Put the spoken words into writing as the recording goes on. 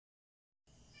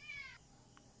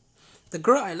The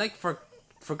Girl I Liked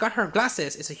Forgot Her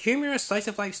Glasses is a humorous slice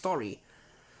of life story.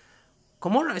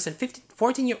 Komura is a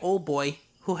 14-year-old boy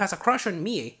who has a crush on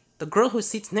Mie, the girl who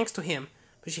sits next to him,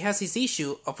 but she has this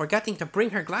issue of forgetting to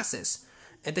bring her glasses,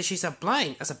 and that she's as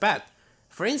blind as a bat.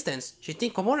 For instance, she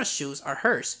thinks Komura's shoes are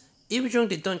hers, even though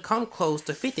they don't come close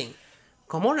to fitting.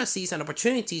 Komura sees an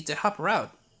opportunity to help her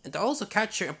out, and to also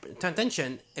catch her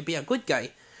attention and be a good guy.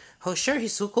 He'll share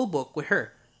his school book with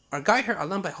her, or guide her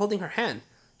along by holding her hand.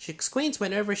 She squints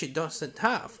whenever she doesn't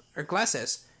have her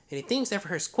glasses, and he thinks that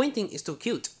her squinting is too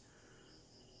cute.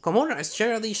 Komura is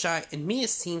generally shy, and Mia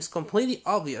seems completely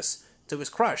obvious to his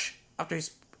crush.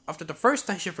 After the first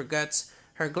time she forgets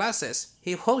her glasses,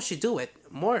 he hopes she do it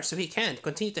more so he can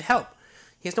continue to help.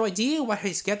 He has no idea what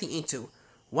he's getting into.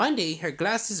 One day her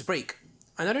glasses break.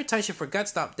 Another time she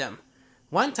forgets them.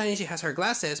 One time she has her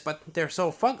glasses but they're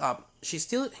so fogged up she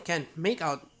still can't make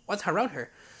out what's around her.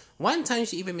 One time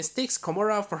she even mistakes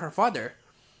Komura for her father.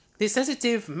 This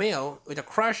sensitive male with a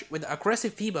crush with an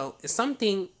aggressive female is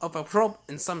something of a trope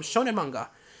in some shonen manga,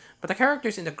 but the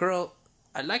characters in The Girl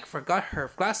I Like Forgot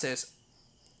Her Glasses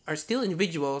are still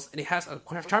individuals and it has a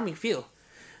charming feel.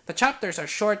 The chapters are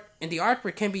short and the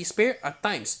artwork can be spare at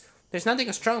times. There's nothing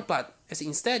a strong plot, as it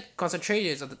instead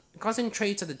concentrates on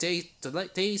the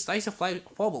day's slice of life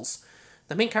foibles.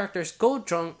 The main characters go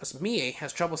drunk as Mie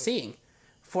has trouble seeing.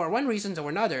 For one reason or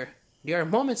another, there are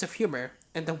moments of humor,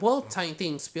 and the whole time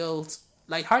things feels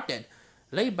lighthearted,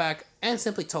 laid back, and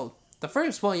simply told. The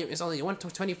first volume is only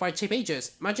 125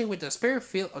 pages, matching with the spare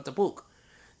feel of the book.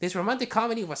 This romantic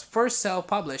comedy was first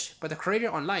self-published by the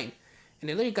creator online, and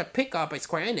it later got picked up by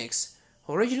Square Enix,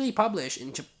 who originally published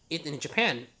it in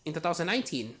Japan in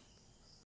 2019.